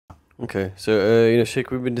Okay, so Sheikh,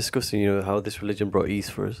 we've been discussing, how this religion brought ease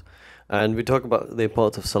for us, and we talk about the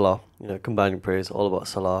importance of salah, combining prayers, all about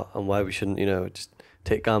salah, and why we shouldn't, just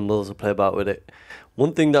take gambles or play about with it.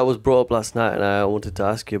 One thing that was brought up last night, and I wanted to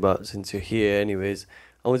ask you about, since you're here, anyways,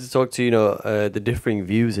 I wanted to talk to the differing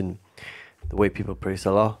views in the way people pray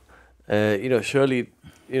salah. Surely,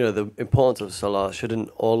 the importance of salah, shouldn't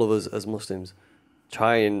all of us as Muslims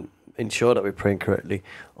try and ensure that we're praying correctly,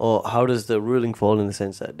 or how does the ruling fall in the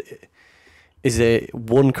sense that is there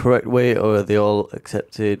one correct way, or are they all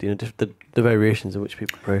accepted? The variations in which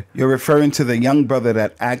people pray. You're referring to the young brother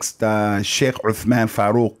that asked Sheikh Uthman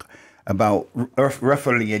Farouk about Raf'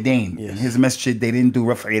 al-Yadayn. Yes. In his masjid, they didn't do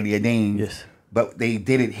Raf' al-Yadayn, Yes. but they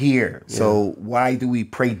did it here. Yeah. So why do we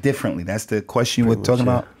pray differently? That's the question Pretty we're talking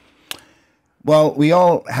much, about. Well, we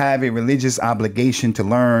all have a religious obligation to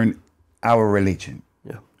learn our religion.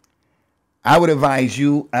 I would advise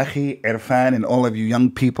you, Akhi, Irfan, and all of you young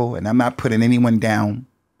people, and I'm not putting anyone down,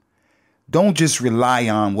 don't just rely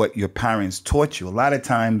on what your parents taught you. A lot of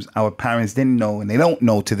times our parents didn't know, and they don't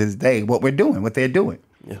know to this day what we're doing, what they're doing.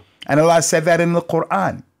 Yeah. And Allah said that in the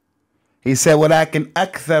Quran. He said, وَلَكِنْ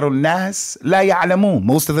أَكْثَرُ النَّاسِ لَا يَعْلَمُونَ.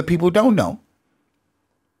 Most of the people don't know.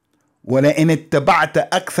 وَلَئِنِ اتَّبَعْتَ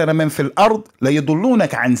أَكْثَرَ مِنْ فِي الْأَرْضِ لَيُضُلُّونَكَ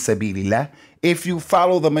عَنْ سَبِيلِ اللَّهِ. If you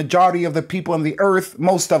follow the majority of the people on the earth,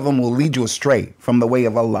 most of them will lead you astray from the way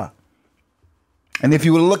of Allah. And if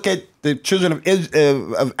you look at the children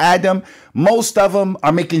of Adam, most of them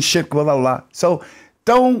are making shirk with Allah. So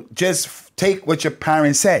don't just take what your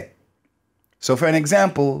parents said. So for an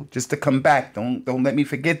example, just to come back, don't let me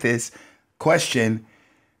forget this question.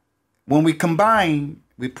 When we combine,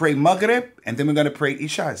 we pray Maghrib and then we're going to pray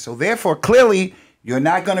Isha. So therefore, clearly, you're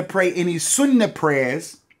not going to pray any Sunnah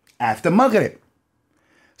prayers after Maghrib.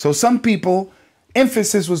 So some people,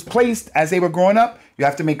 emphasis was placed as they were growing up, you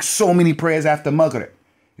have to make so many prayers after Maghrib.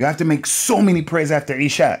 You have to make so many prayers after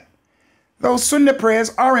Isha. Those Sunnah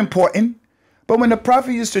prayers are important, but when the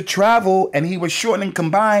Prophet used to travel and he was short and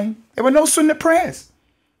combined, there were no Sunnah prayers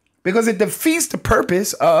because it defeats the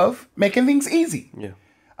purpose of making things easy. Yeah.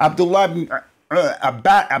 Abdullah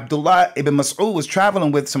ibn Mas'ud was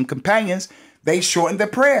traveling with some companions. They shortened their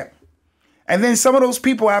prayer. And then some of those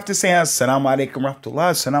people, after saying, Assalamu alaikum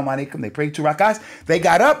rahmatullah, Assalamu alaikum, they prayed 2 rakats. They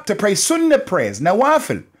got up to pray Sunnah prayers,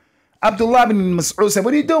 Nawafil. Abdullah ibn Mas'ud said,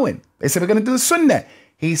 what are you doing? They said, we're going to do the Sunnah.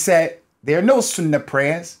 He said, there are no Sunnah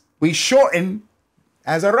prayers. We shorten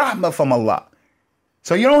as a rahmah from Allah.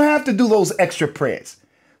 So you don't have to do those extra prayers.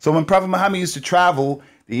 So when Prophet Muhammad used to travel,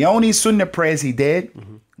 the only Sunnah prayers he did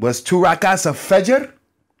was 2 rakats of Fajr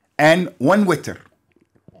and 1 witr.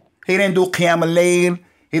 He didn't do Qiyam al-Layl.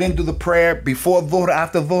 He didn't do the prayer before Dhuhr,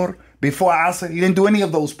 after Dhuhr, before Asr. He didn't do any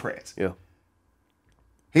of those prayers. Yeah.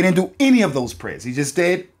 He didn't do any of those prayers. He just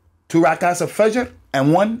did 2 rakats of Fajr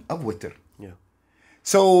and 1 of Witr. Yeah.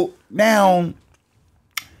 So now,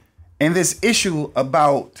 in this issue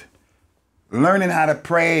about learning how to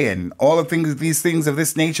pray and all of these things of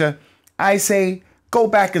this nature, I say go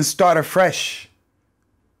back and start afresh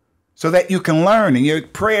so that you can learn. And your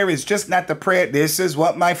prayer is just not the prayer. This is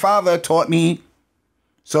what my father taught me.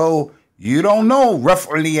 So you don't know Raf'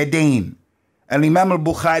 al-Yadayn. And Imam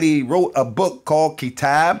al-Bukhari wrote a book called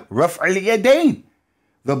Kitab Raf' al-Yadayn,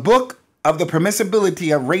 the book of the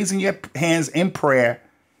permissibility of raising your hands in prayer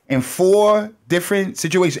in 4 different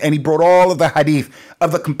situations. And he brought all of the hadith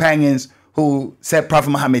of the companions who said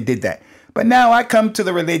Prophet Muhammad did that. But now I come to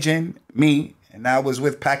the religion, and I was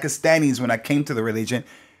with Pakistanis when I came to the religion,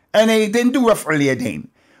 and they didn't do Raf' al-Yadayn.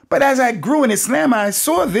 But as I grew in Islam, I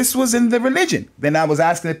saw this was in the religion. Then I was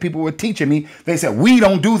asking the people who were teaching me. They said, we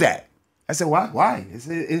don't do that. I said, why? Why?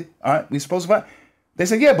 Aren't we supposed to? They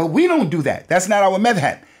said, yeah, but we don't do that. That's not our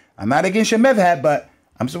madhab. I'm not against your madhab, but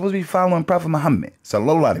I'm supposed to be following Prophet Muhammad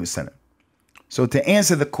sallallahu alaihi wasallam. So to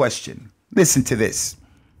answer the question, listen to this.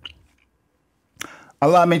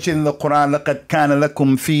 Allah mentioned in the Quran, لَقَدْ كَانَ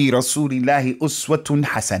لَكُمْ فِي رَسُولِ اللَّهِ أُسْوَةٌ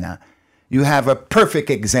حَسَنَةٌ. You have a perfect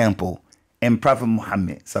example in Prophet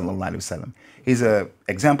Muhammad sallallahu alaihi wasallam. He's an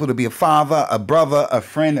example to be a father, a brother, a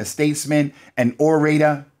friend, a statesman, an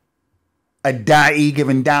orator, a da'i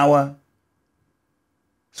giving dawah.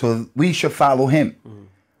 So we should follow him.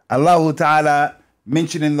 Allah Ta'ala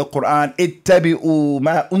mentioned in the Quran, اتَّبِعُوا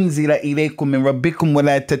مَا أُنزِلَ إِلَيْكُم مِّن رَبِّكُمْ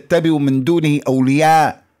وَلَا تَتَّبِعُوا مِن دُونِهِ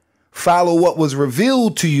أَوْلِيَاءَ. Follow what was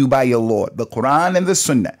revealed to you by your Lord, the Quran and the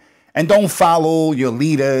Sunnah. And don't follow your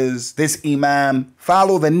leaders, this Imam.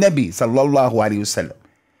 Follow the Nabi sallallahu alaihi wasallam.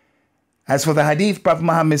 As for the hadith, Prophet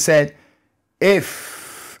Muhammad said,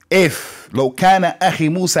 if لو كان أخي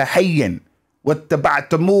موسى حيا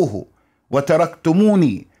واتبعتموه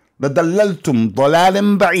وتركتموني لضللتم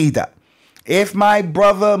ضلالا بعيدا. if my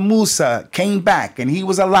brother Musa came back and he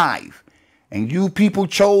was alive, and you people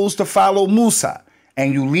chose to follow Musa,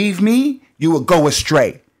 and you leave me, you will go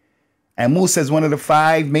astray. And Musa is one of the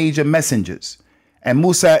 5 major messengers. And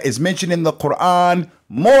Musa is mentioned in the Quran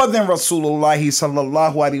more than Rasulullah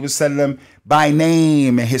sallallahu alaihi wasallam by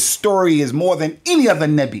name. And his story is more than any other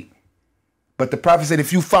Nabi. But the Prophet said,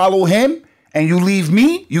 if you follow him and you leave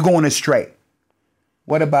me, you're going astray.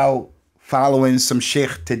 What about following some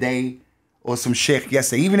Sheikh today or some Sheikh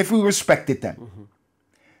yesterday, even if we respected them? Mm-hmm.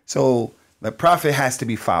 So the Prophet has to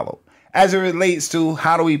be followed. As it relates to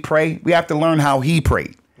how do we pray, we have to learn how he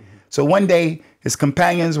prayed. Mm-hmm. So one day, his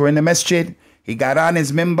companions were in the masjid. He got on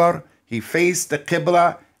his minbar, he faced the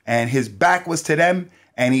Qibla, and his back was to them,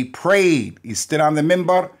 and he prayed. He stood on the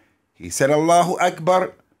minbar, he said, Allahu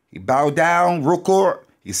Akbar, he bowed down, ruku',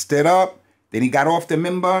 he stood up, then he got off the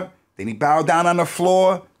minbar, then he bowed down on the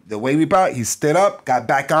floor. The way we bowed, he stood up, got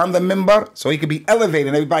back on the minbar, so he could be elevated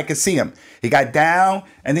and everybody could see him. He got down,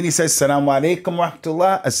 and then he said, Assalamu alaikum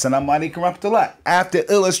rahmatullah, Assalamu alaikum rahmatullah, after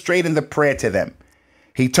illustrating the prayer to them.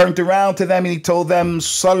 He turned around to them and he told them,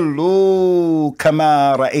 Sallu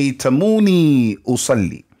kama ra'aytamuni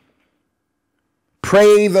usalli.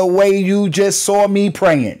 Pray the way you just saw me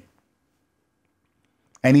praying.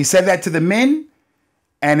 And he said that to the men,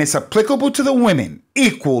 and it's applicable to the women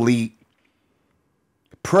equally.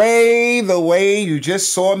 Pray the way you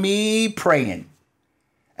just saw me praying.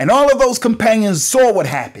 And all of those companions saw what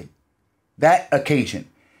happened that occasion.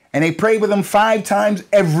 And they prayed with him 5 times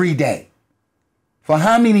every day. For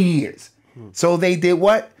how many years? So they did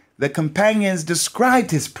what? The companions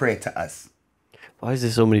described his prayer to us. Why is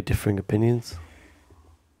there so many differing opinions?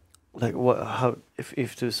 Like what? How?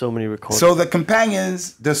 If there's so many recordings. So the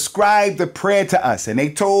companions described the prayer to us, and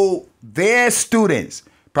they told their students.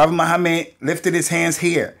 Prophet Muhammad lifted his hands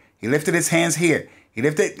here. He lifted his hands here. He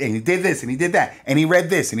lifted, and he did this, and he did that, and he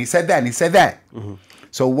read this, and he said that, and he said that. Mm-hmm.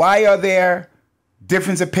 So why are there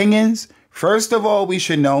different opinions? First of all, we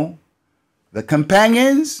should know. The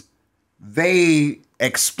companions, they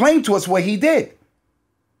explained to us what he did.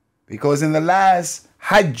 Because in the last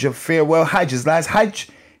Hajj of farewell Hajj, his last Hajj,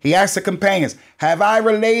 he asked the companions, have I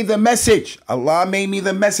relayed the message? Allah made me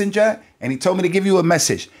the messenger and he told me to give you a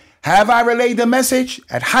message. Have I relayed the message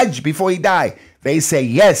at Hajj before he died? They say,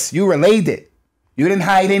 yes, you relayed it. You didn't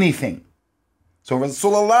hide anything. So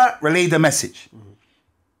Rasulullah relayed the message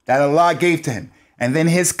that Allah gave to him. And then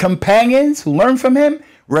his companions who learned from him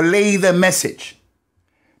relay the message.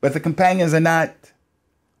 But the companions are not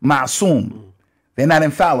ma'soom. They're not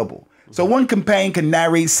infallible. So one companion can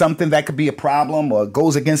narrate something that could be a problem or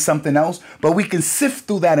goes against something else, but we can sift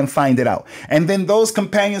through that and find it out. And then those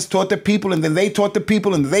companions taught the people, and then they taught the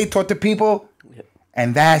people, and they taught the people. Yeah.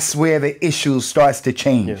 And that's where the issue starts to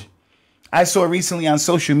change. Yeah. I saw recently on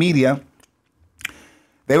social media,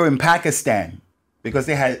 they were in Pakistan because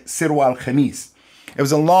they had Sirwa al-Khamis. It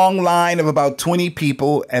was a long line of about 20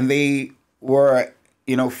 people, and they were,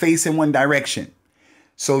 facing one direction.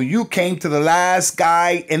 So you came to the last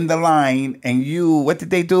guy in the line, and what did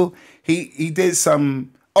they do? He did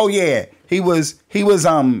some, he was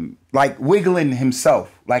like wiggling himself,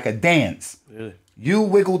 like a dance. Really? You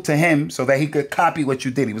wiggled to him so that he could copy what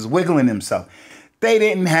you did. He was wiggling himself. They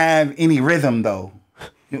didn't have any rhythm, though.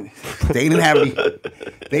 They didn't have any,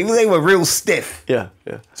 they were real stiff. Yeah.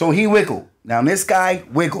 So he wiggled. Now this guy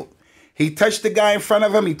wiggled. He touched the guy in front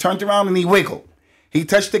of him. He turned around and he wiggled. He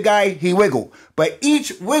touched the guy. He wiggled. But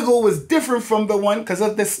each wiggle was different from the one because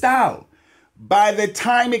of the style. By the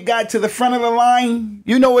time it got to the front of the line,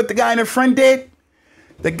 you know what the guy in the front did?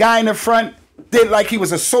 The guy in the front did like he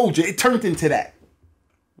was a soldier. It turned into that.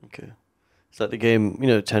 Okay. It's like the game,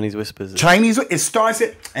 Chinese whispers. Chinese, it starts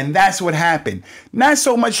it, and that's what happened. Not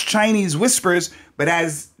so much Chinese whispers, but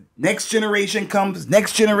as next generation comes,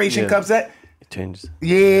 that it changes.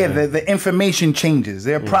 Yeah, the information changes.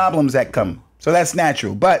 There are problems that come. So that's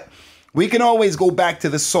natural. But we can always go back to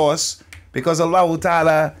the source because Allah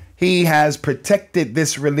Ta'ala, He has protected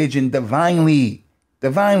this religion divinely.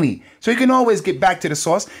 So you can always get back to the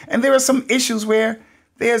source. And there are some issues where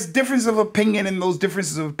there's difference of opinion, and those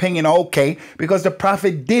differences of opinion are okay because the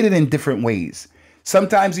Prophet did it in different ways.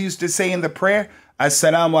 Sometimes he used to say in the prayer,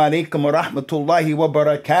 Assalamu alaikum wa rahmatullahi wa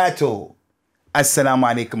barakatuh. Assalamu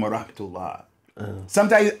alaikum wa rahmatullah.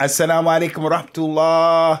 Sometimes, Assalamu alaikum wa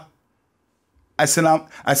rahmatullah. Assalamu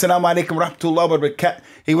alaikum wa rahmatullah wa barakatuh.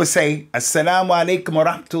 He would say, Assalamu alaikum wa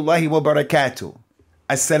rahmatullahi wa barakatuh.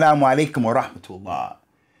 Assalamu alaikum wa rahmatullah.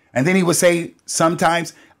 And then he would say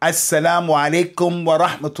sometimes, Assalamu alaikum wa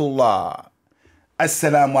rahmatullah.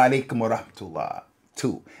 Assalamu alaikum wa rahmatullah.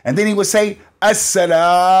 Too. And then he would say,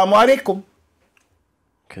 Assalamu alaikum.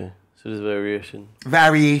 Okay. So there's variation.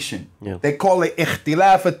 Variation. Yeah. They call it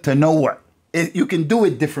ikhtilaf at-tanawwu'. You can do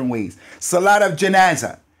it different ways. Salat of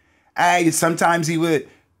Janaza. Sometimes he would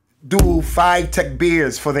do 5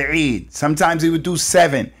 takbirs for the Eid. Sometimes he would do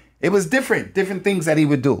 7. It was different things that he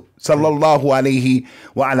would do. Sallallahu alayhi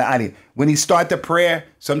wa ala alihi. When he start the prayer,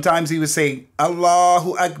 sometimes he would say,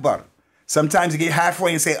 Allahu Akbar. Sometimes he get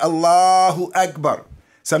halfway and say, Allahu Akbar.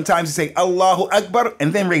 Sometimes he say, Allahu Akbar,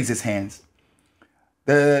 and then raise his hands.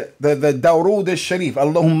 The Dawrud al-Sharif,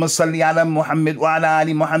 Allahumma salli ala Muhammad wa ala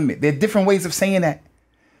ali Muhammad. There are different ways of saying that.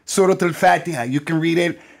 Surah al-Fatiha, you can read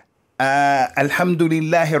it.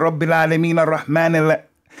 Alhamdulillahi Rabbil Alameen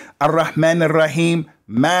Ar-Rahman Ar-Rahim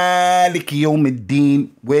Maliki Yawm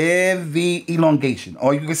Deen with the elongation.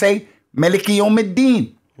 Or you can say Maliki Yawm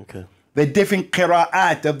Deen. Okay. The different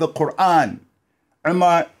qira'at of the Quran.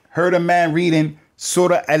 Umar heard a man reading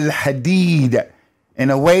Surah Al-Hadid in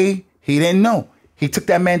a way he didn't know. He took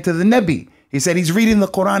that man to the Nabi. He said, he's reading the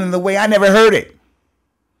Quran in the way I never heard it.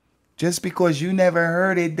 Just because you never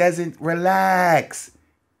heard it doesn't relax.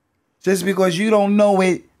 Just because you don't know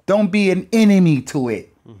it, don't be an enemy to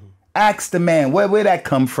it. Ask the man, where that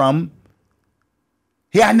come from?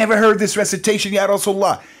 Yeah, I never heard this recitation, Ya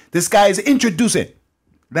Rasulullah. This guy is introducing.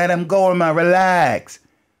 Let him go, man, relax.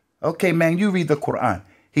 Okay, man, you read the Quran.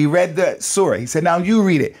 He read the surah. He said, now you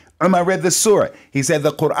read it. Umar read the surah. He said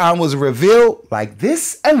the Quran was revealed like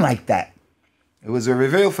this and like that. It was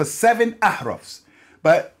revealed for 7 ahrafs.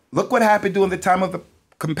 But look what happened during the time of the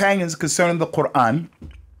companions concerning the Quran.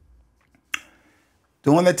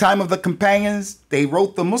 During the time of the companions, they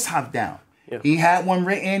wrote the Mus'haf down. Yeah. He had one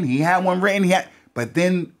written, but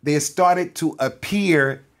then there started to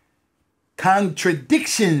appear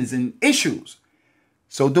contradictions and issues.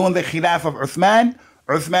 So during the Khilaf of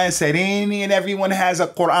Uthman said, any and everyone has a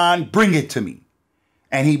Quran, bring it to me.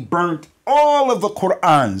 And he burnt all of the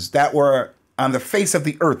Qurans that were on the face of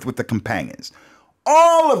the earth with the companions.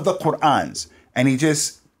 All of the Qurans. And he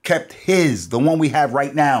just kept his, the one we have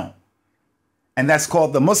right now. And that's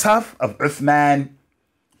called the Mus'haf of Uthman.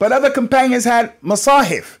 But other companions had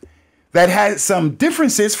Masahif that had some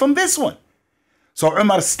differences from this one. So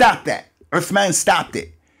Umar stopped that. Uthman stopped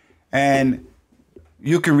it. And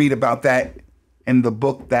you can read about that in the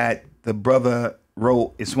book that the brother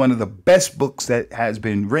wrote. It's one of the best books that has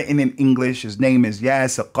been written in English. His name is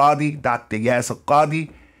Yasir Qadi, Dr. Yasir Qadi.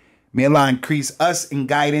 May Allah increase us in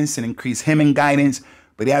guidance and increase him in guidance.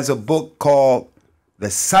 But he has a book called The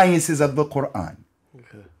Sciences of the Quran.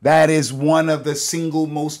 Okay. That is one of the single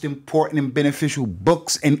most important and beneficial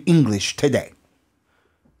books in English today.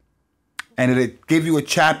 And it'll give you a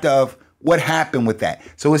chapter of what happened with that.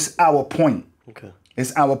 So it's our point. Okay.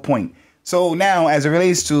 It's our point. So now, as it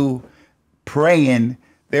relates to praying,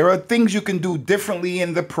 there are things you can do differently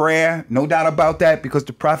in the prayer. No doubt about that, because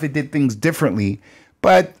the Prophet did things differently.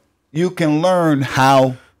 But you can learn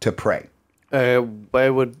how to pray.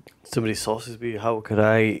 Where would somebody's sources be? How could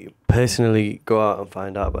I personally go out and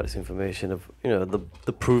find out about this information of,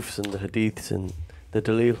 the proofs and the hadiths and the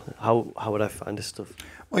dalil? How would I find this stuff?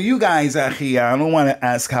 Well, you guys, Akhi, I don't want to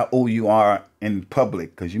ask how old you are in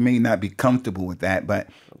public because you may not be comfortable with that, but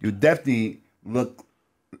you definitely look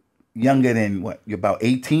younger than what? You're about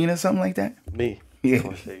 18 or something like that? Me? Yeah.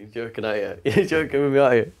 Gosh, you're joking out here. You're joking with me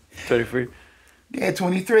out here. 23. Yeah,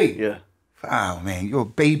 23. Yeah. Wow, man, you're a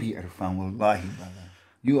baby, Irfan. Wallahi, brother.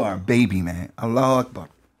 You are a baby, man. Allahu Akbar.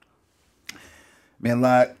 May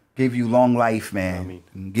Allah give you long life, man. Ameen.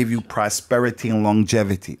 And give you prosperity and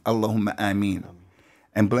longevity. Allahumma ameen.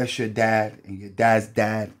 And bless your dad and your dad's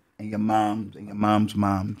dad and your mom's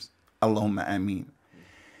moms. Allahumma ameen.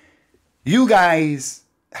 You guys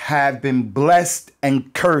have been blessed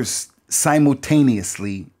and cursed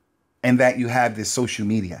simultaneously in that you have this social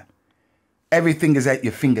media. Everything is at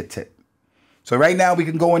your fingertip. So right now we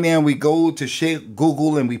can go in there and we go to Sheikh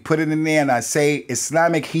Google and we put it in there and I say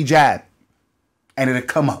Islamic hijab and it'll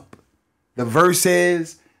come up. The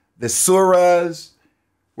verses, the surahs.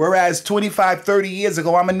 Whereas 25, 30 years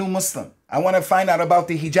ago, I'm a new Muslim. I want to find out about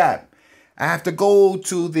the hijab. I have to go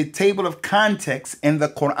to the table of context in the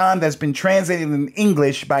Quran that's been translated in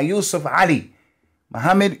English by Yusuf Ali.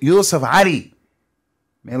 Muhammad Yusuf Ali.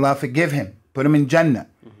 May Allah forgive him. Put him in Jannah.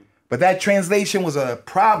 But that translation was a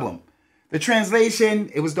problem. The translation,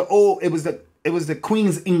 it was the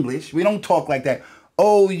Queen's English. We don't talk like that.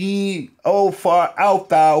 Oh ye, oh far out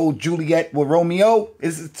thou, oh Juliet with Romeo.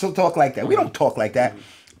 Is to talk like that. We don't talk like that.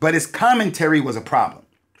 But his commentary was a problem.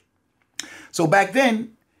 So back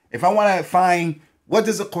then, if I want to find what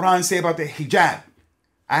does the Quran say about the hijab,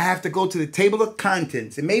 I have to go to the table of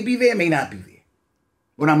contents. It may be there, it may not be there.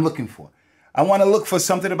 What I'm looking for. I want to look for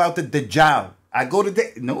something about the Dajjal. I go to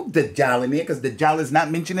no Dajjal in there because Dajjal is not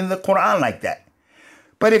mentioned in the Quran like that.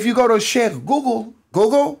 But if you go to Sheikh, Google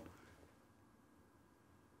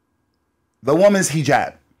the woman's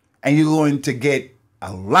hijab, and you're going to get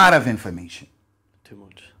a lot of information.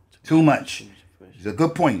 Too much. It's a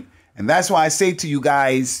good point. And that's why I say to you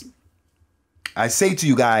guys,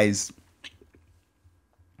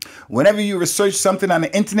 whenever you research something on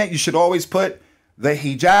the internet, you should always put the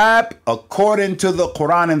hijab according to the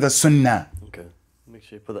Quran and the Sunnah. Okay. Make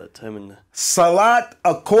sure you put that term in there. Salat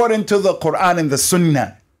according to the Quran and the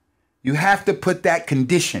Sunnah. You have to put that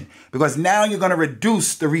condition because now you're going to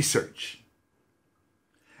reduce the research.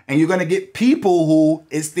 And you're going to get people who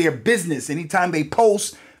it's their business. Anytime they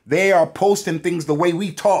post, they are posting things the way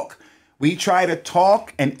we talk. We try to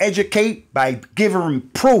talk and educate by giving them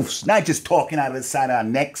proofs, not just talking out of the side of our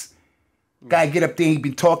necks. Guy get up there, he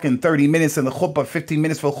been talking 30 minutes in the khutbah, 15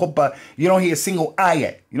 minutes for khutbah. You don't hear a single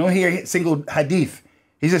ayat. You don't hear a single hadith.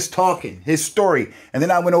 He's just talking his story. And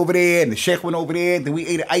then I went over there and the sheikh went over there. Then we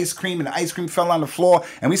ate ice cream and the ice cream fell on the floor.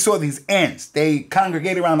 And we saw these ants. They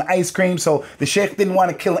congregated around the ice cream. So the sheikh didn't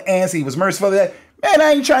want to kill the ants. He was merciful to that. Man,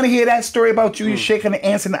 I ain't trying to hear that story about you shaking the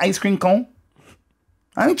ants in the ice cream cone.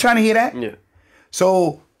 I ain't trying to hear that. Yeah.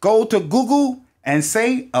 So go to Google and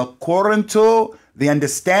say, according to the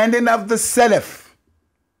understanding of the Salaf,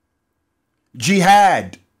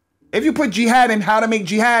 jihad. If you put jihad in how to make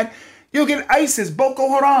jihad, you'll get ISIS, Boko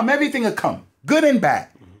Haram, everything will come. Good and bad.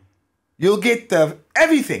 You'll get the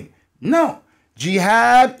everything. No.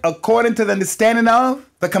 Jihad according to the understanding of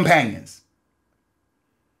the companions.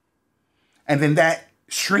 And then that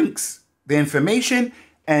shrinks the information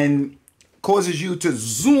and causes you to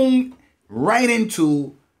zoom right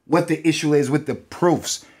into what the issue is with the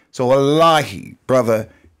proofs. So wallahi, brother,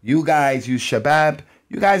 you guys, you shabab,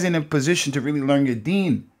 you guys in a position to really learn your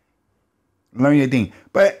deen. Learn your deen.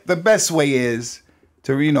 But the best way is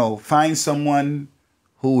to, find someone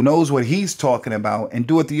who knows what he's talking about and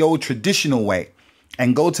do it the old traditional way.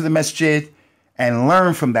 And go to the masjid and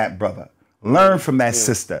learn from that brother. Learn from that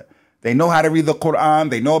sister. They know how to read the Quran.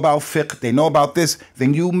 They know about fiqh. They know about this.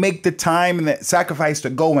 Then you make the time and the sacrifice to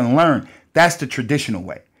go and learn. That's the traditional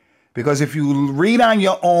way. Because if you read on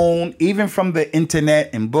your own, even from the internet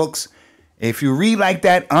and books, if you read like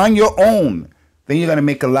that on your own, then you're going to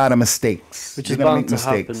make a lot of mistakes. Which is bound to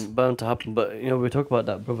happen. But, we talked about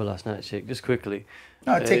that brother last night, Sheikh, just quickly.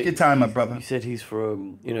 No, take your time, my brother. You said he's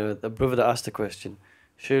from, the brother that asked the question.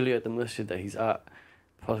 Surely at the masjid that he's at,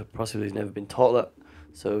 possibly he's never been taught that.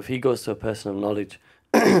 So if he goes to a person of knowledge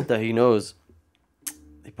that he knows,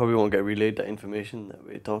 he probably won't get relayed that information that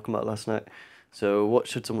we were talking about last night. So what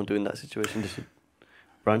should someone do in that situation? Just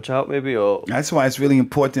branch out maybe? Or that's why it's really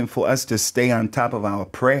important for us to stay on top of our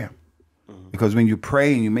prayer. Because when you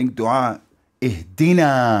pray and you make dua,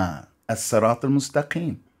 ihdina as-sirat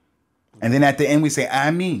al-mustaqim. And then at the end we say,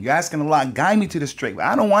 Ameen. You're asking Allah, guide me to the straight.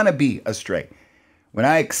 I don't want to be astray. When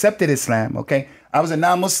I accepted Islam, I was a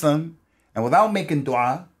non-Muslim. And without making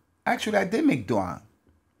dua, actually I did make dua.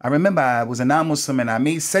 I remember I was a non-Muslim and I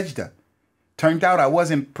made sajda. Turned out I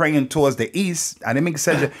wasn't praying towards the east. I didn't make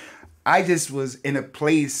sajda. I just was in a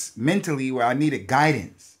place mentally where I needed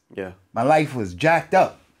guidance. Yeah. My life was jacked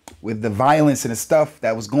up with the violence and the stuff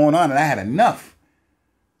that was going on. And I had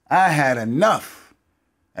enough.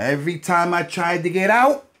 Every time I tried to get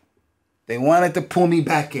out, they wanted to pull me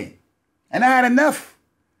back in. And I had enough.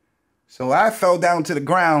 So I fell down to the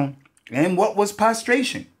ground. And what was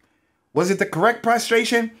prostration? Was it the correct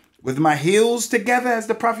prostration? With my heels together as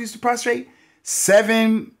the Prophet used to prostrate?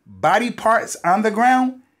 7 body parts on the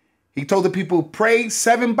ground? He told the people, pray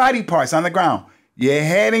 7 body parts on the ground. Your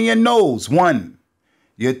head and your nose, 1.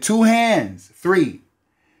 Your 2 hands, 3.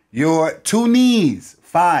 Your 2 knees,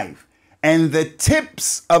 5. And the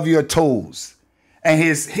tips of your toes. And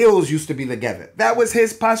his heels used to be together. That was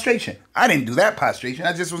his prostration. I didn't do that prostration.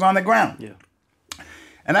 I just was on the ground. Yeah.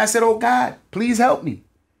 And I said, oh God, please help me.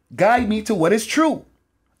 Guide me to what is true.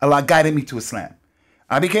 Allah guided me to Islam.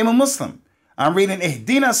 I became a Muslim. I'm reading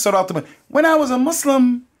Ihdina Sirat. When I was a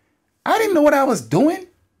Muslim, I didn't know what I was doing.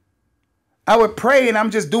 I would pray and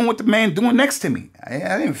I'm just doing what the man doing next to me.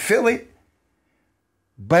 I didn't feel it.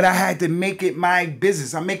 But I had to make it my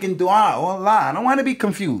business. I'm making dua. Oh Allah, I don't want to be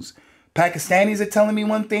confused. Pakistanis are telling me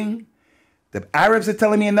one thing. The Arabs are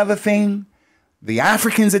telling me another thing. The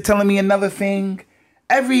Africans are telling me another thing.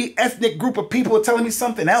 Every ethnic group of people are telling me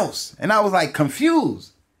something else. And I was like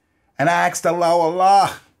confused. And I asked Allah,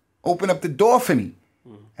 Allah, open up the door for me.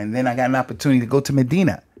 And then I got an opportunity to go to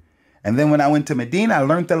Medina. And then when I went to Medina, I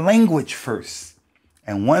learned the language first.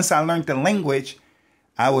 And once I learned the language,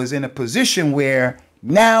 I was in a position where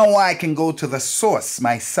now I can go to the source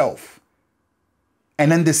myself.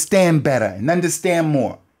 and understand better and understand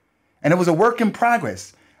more. And it was a work in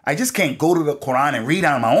progress. I just can't go to the Quran and read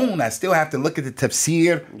on my own. I still have to look at the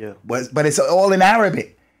tafsir. Yeah. But it's all in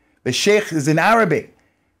Arabic. The Sheikh is in Arabic.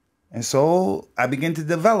 And so I begin to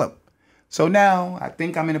develop. So now I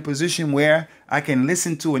think I'm in a position where I can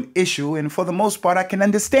listen to an issue, and for the most part I can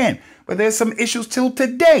understand. But there's some issues till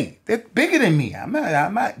today. They're bigger than me. I'm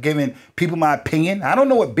not giving people my opinion. I don't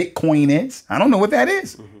know what Bitcoin is. I don't know what that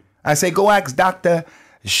is. I say, go ask Dr.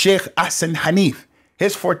 Sheikh Ahsan Hanif.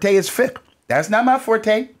 His forte is fiqh. That's not my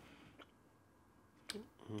forte.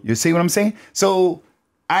 You see what I'm saying? So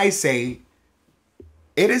I say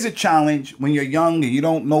it is a challenge when you're young and you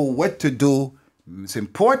don't know what to do. It's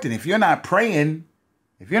important. If you're not praying,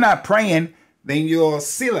 then your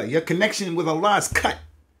sila, your connection with Allah is cut.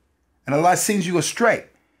 And Allah sends you astray.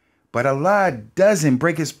 But Allah doesn't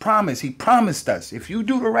break his promise. He promised us, if you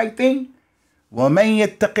do the right thing, وَمَن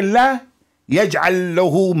يَتَّقِ اللَّهِ يَجْعَلْ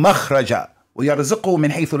لَهُ مَخْرَجًا وَيَرْزُقْهُ مِنْ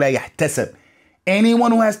حَيْثُ لَا يَحْتَسِبْ.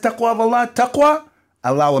 Anyone who has taqwa of Allah,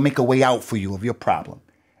 Allah will make a way out for you of your problem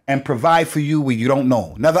and provide for you where you don't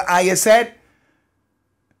know. Another ayah said,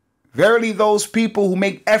 verily those people who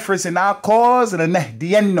make efforts in our cause,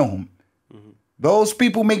 those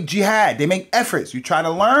people make jihad, they make efforts. You try to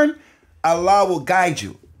learn, Allah will guide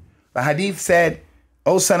you. The hadith said,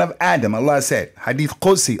 O son of Adam, Allah said, hadith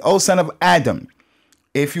Qudsi, O son of Adam,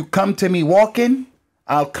 if you come to me walking,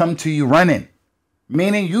 I'll come to you running.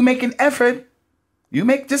 Meaning you make an effort,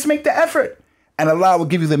 just make the effort. And Allah will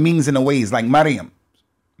give you the means and the ways, like Maryam.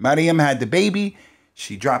 Maryam had the baby,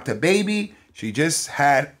 she dropped her baby, she just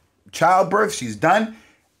had childbirth, she's done.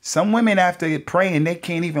 Some women, after praying, they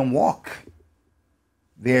can't even walk.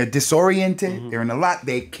 They're disoriented, they're in a lot,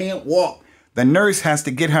 they can't walk. The nurse has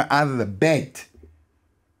to get her out of the bed.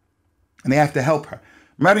 And they have to help her.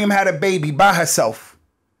 Maryam had a baby by herself.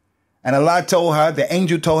 And Allah told her, the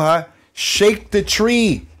angel told her, shake the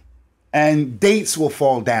tree and dates will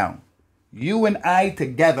fall down. You and I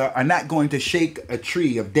together are not going to shake a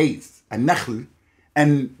tree of dates, a nakhl,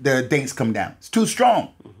 and the dates come down. It's too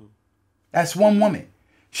strong. That's one woman.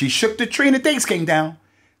 She shook the tree and the dates came down.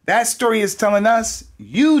 That story is telling us,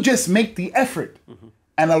 you just make the effort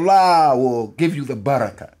and Allah will give you the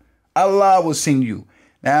barakah. Allah will send you.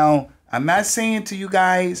 Now, I'm not saying to you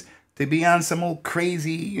guys to be on some old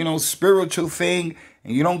crazy, spiritual thing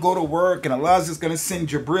and you don't go to work and Allah's just going to send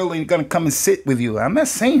Jibril and going to come and sit with you. I'm not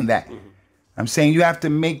saying that. I'm saying you have to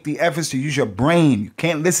make the efforts to use your brain. You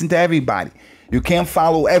can't listen to everybody. You can't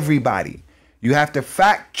follow everybody. You have to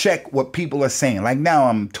fact check what people are saying. Like now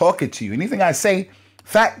I'm talking to you. Anything I say,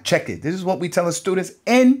 fact check it. This is what we tell the students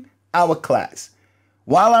in our class.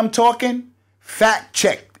 While I'm talking, fact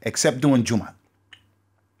check, except doing Jummah.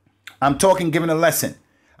 I'm talking, giving a lesson.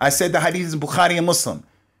 I said the hadith is Bukhari and Muslim.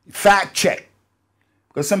 Fact check.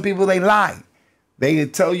 Because some people, they lie. They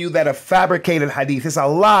tell you that a fabricated hadith is a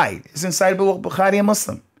lie. It's inside Bukhari and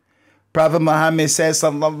Muslim. Prophet Muhammad says,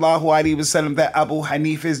 sallallahu alaihi wasallam, that Abu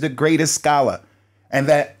Hanifa is the greatest scholar and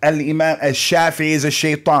that Al-Imam Al-Shafi'i is a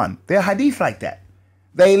shaitan. They're hadith like that.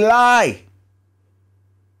 They lie.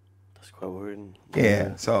 That's quite worrying.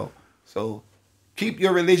 Yeah, so keep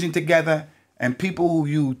your religion together, and people who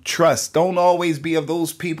you trust. Don't always be of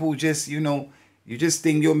those people who just, you just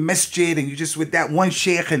think you're masjid and you just with that one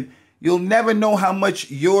sheikh, and you'll never know how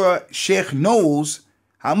much your sheikh knows,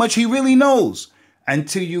 how much he really knows,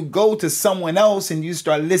 until you go to someone else and you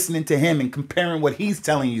start listening to him and comparing what he's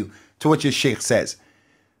telling you to what your sheikh says.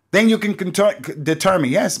 Then you can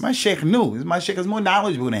determine, yes, my sheikh knew. My sheikh is more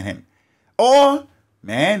knowledgeable than him. Or,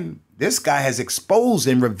 man, this guy has exposed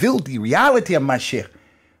and revealed the reality of my sheikh.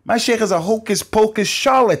 My sheikh is a hocus pocus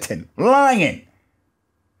charlatan, lying.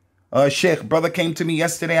 Sheikh, brother came to me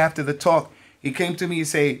yesterday after the talk. He came to me and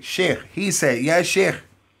said, Sheikh, he said, yeah, Sheikh.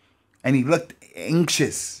 And he looked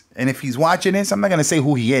anxious. And if he's watching this, I'm not going to say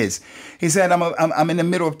who he is. He said, I'm in the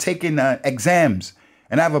middle of taking exams.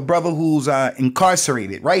 And I have a brother who's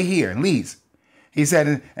incarcerated right here in Leeds. He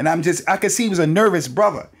said, and I could see he was a nervous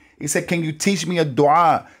brother. He said, can you teach me a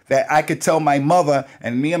dua that I could tell my mother,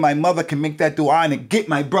 and me and my mother can make that dua and get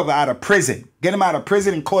my brother out of prison. Get him out of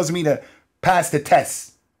prison and cause me to pass the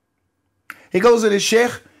test. He goes to the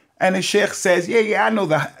sheikh, and the sheikh says, yeah, I know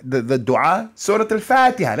the dua, Surah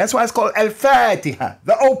Al-Fatiha. That's why it's called Al-Fatiha,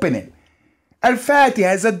 the opening.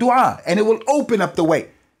 Al-Fatiha is a dua, and it will open up the way.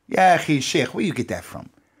 Yeah, sheikh, where you get that from?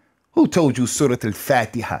 Who told you Surah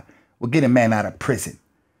Al-Fatiha will get a man out of prison?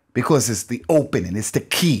 Because it's the opening, it's the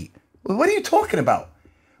key. Well, what are you talking about?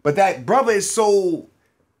 But that brother is so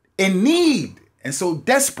in need and so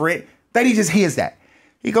desperate that he just hears that.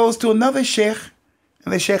 He goes to another sheikh,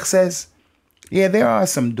 and the sheikh says, yeah, there are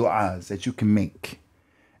some du'as that you can make.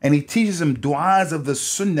 And he teaches them du'as of the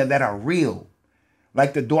sunnah that are real.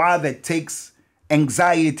 Like the dua that takes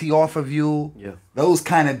anxiety off of you. Yeah. Those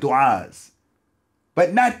kind of du'as.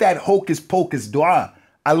 But not that hocus pocus dua.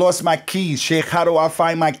 I lost my keys. Sheikh, how do I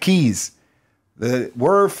find my keys? The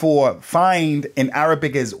word for find in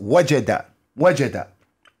Arabic is wajada. Wajada.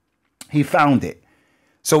 He found it.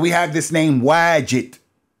 So we have this name Wajid.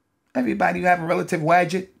 Everybody, you have a relative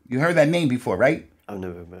Wajid? You heard that name before, right? I've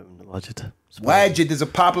never met Wajid. Wajid is a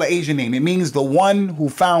popular Asian name. It means the one who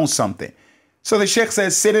found something. So the Sheikh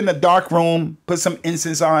says, sit in a dark room, put some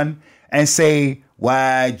incense on, and say,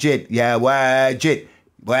 Wajid, ya Wajid,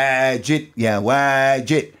 Wajid, ya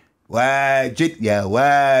Wajid, Wajid, ya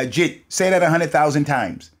Wajid. Say that 100,000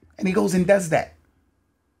 times. And he goes and does that.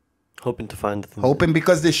 Hoping to find the Hoping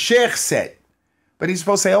because the Sheikh said. But he's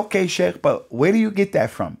supposed to say, okay, Sheikh, but where do you get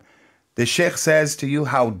that from? The Sheikh says to you,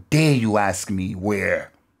 how dare you ask me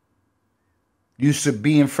where? You should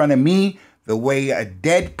be in front of me the way a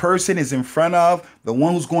dead person is in front of the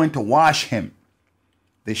one who's going to wash him.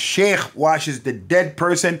 The Sheikh washes the dead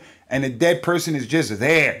person and the dead person is just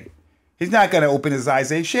there. He's not going to open his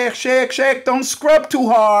eyes and say, Sheikh, don't scrub too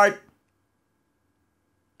hard.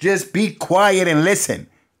 Just be quiet and listen.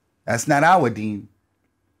 That's not our deen.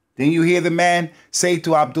 Then you hear the man say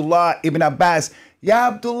to Abdullah ibn Abbas, Ya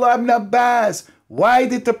Abdullah ibn Abbas, why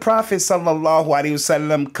did the Prophet sallallahu alaihi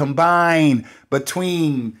wasallam combine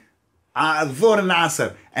between Dhuhr and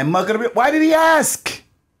Asr and Maghrib? Why did he ask?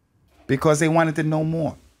 Because they wanted to know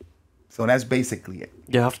more. So that's basically it.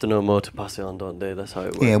 You have to know more to pass it on, don't they? That's how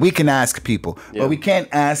it works. Yeah, we can ask people, but we can't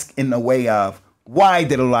ask in the way of, why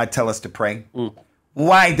did Allah tell us to pray?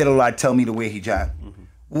 Why did Allah tell me to wear hijab?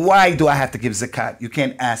 Why do I have to give zakat? You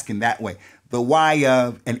can't ask in that way. The why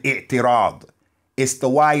of an i'tirad. It's the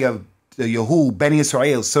why of the Yahud, Bani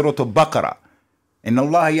Israel, Surah Al-Baqarah. And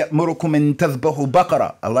Allah ya'murukum an tadhbahu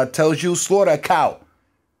baqarah. Allah tells you, slaughter a cow.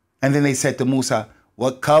 And then they said to Musa,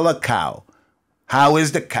 what color cow? How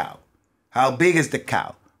is the cow? How big is the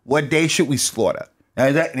cow? What day should we slaughter?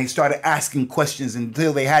 And they started asking questions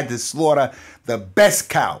until they had to slaughter the best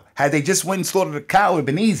cow. Had they just went and slaughtered a cow, it would have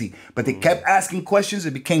been easy. But they kept asking questions,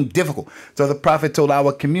 it became difficult. So the Prophet told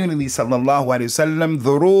our community, sallallahu alayhi wasallam,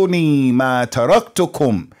 dhuruni ma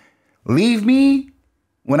taraktukum. Leave me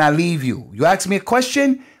when I leave you. You ask me a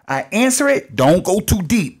question, I answer it. Don't go too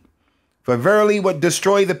deep. For verily what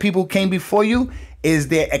destroyed the people who came before you is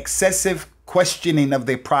their excessive questioning of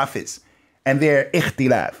their prophets and their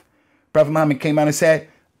ikhtilaf. Prophet Muhammad came out and said,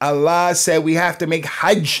 Allah said we have to make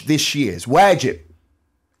Hajj this year. It's wajib.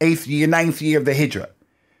 8th year, 9th year of the Hijrah.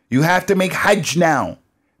 You have to make Hajj now.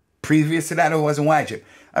 Previous to that, it wasn't wajib.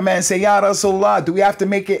 A man said, Ya Rasulullah, do we have to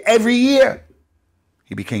make it every year?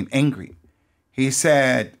 He became angry. He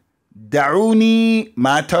said, Da'uni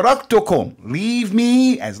ma taraktukum. Leave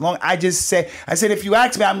me as long I said, if you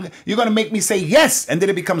ask me, you're going to make me say yes. And then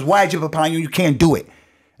it becomes wajib upon you. You can't do it.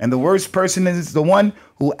 And the worst person is the one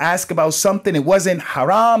who asks about something. It wasn't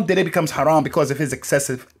haram. Then it becomes haram because of his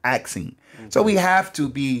excessive asking. So we have to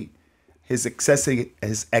be his excessive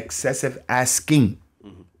asking.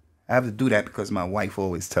 I have to do that because my wife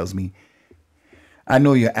always tells me, I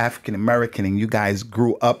know you're African American and you guys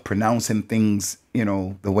grew up pronouncing things,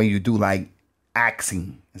 the way you do, like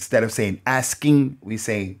asking. Instead of saying asking, we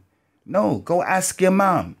say, no, go ask your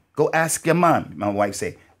mom. Go ask your mom. My wife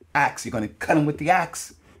say, axe. You're going to cut him with the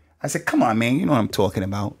axe. I said, come on, man. You know what I'm talking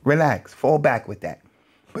about. Relax. Fall back with that.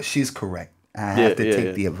 But she's correct. I have to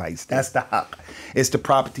take the advice. That's the haqq. It's the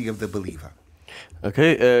property of the believer.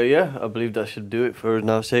 Okay, I believe that should do it for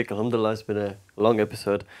now, Sheikh. Alhamdulillah, it's been a long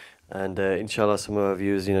episode. And inshallah, some of our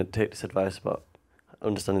viewers, take this advice about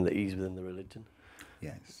understanding the ease within the religion.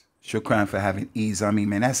 Yes. Shukran for having ease on me,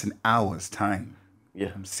 man. That's an hour's time.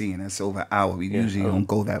 Yeah. I'm seeing that's over an hour. We usually don't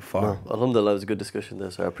go that far. No, alhamdulillah, it was a good discussion there,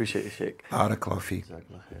 so I appreciate you, Sheikh. Barakallahu feek.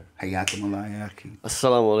 Hayakum Allah ya akhi.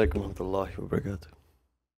 Assalamu alaikum wa rahmatullahi wa barakatuh.